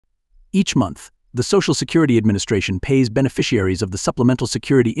Each month, the Social Security Administration pays beneficiaries of the Supplemental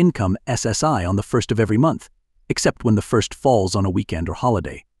Security Income SSI on the first of every month, except when the first falls on a weekend or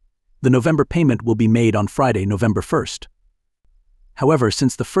holiday. The November payment will be made on Friday, November 1st. However,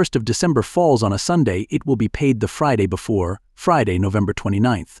 since the 1st of December falls on a Sunday, it will be paid the Friday before, Friday, November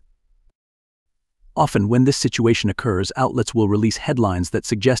 29th. Often, when this situation occurs, outlets will release headlines that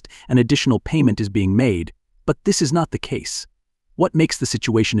suggest an additional payment is being made, but this is not the case. What makes the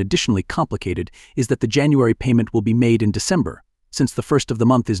situation additionally complicated is that the January payment will be made in December, since the first of the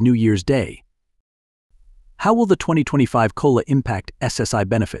month is New Year's Day. How will the 2025 COLA impact SSI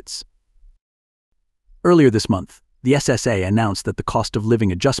benefits? Earlier this month, the SSA announced that the cost of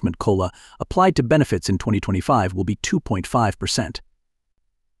living adjustment COLA applied to benefits in 2025 will be 2.5%.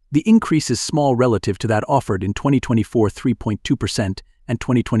 The increase is small relative to that offered in 2024 3.2% and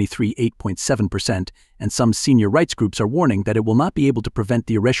 2023 8.7%, and some senior rights groups are warning that it will not be able to prevent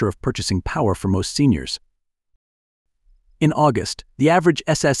the erasure of purchasing power for most seniors. In August, the average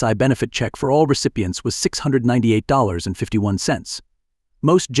SSI benefit check for all recipients was $698.51.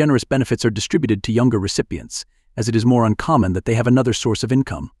 Most generous benefits are distributed to younger recipients, as it is more uncommon that they have another source of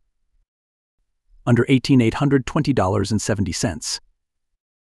income. Under 18, $820.70.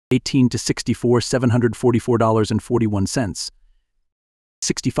 18 to 64, $744.41.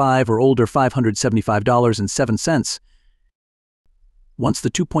 65 or older, $575.07. Once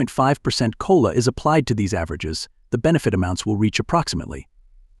the 2.5% COLA is applied to these averages, the benefit amounts will reach approximately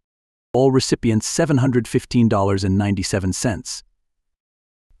all recipients $715.97.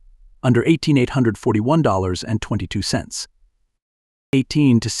 Under 18, $841.22.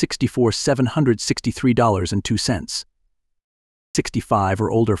 18 to 64, $763.02. 65 or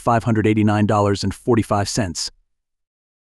older, $589.45.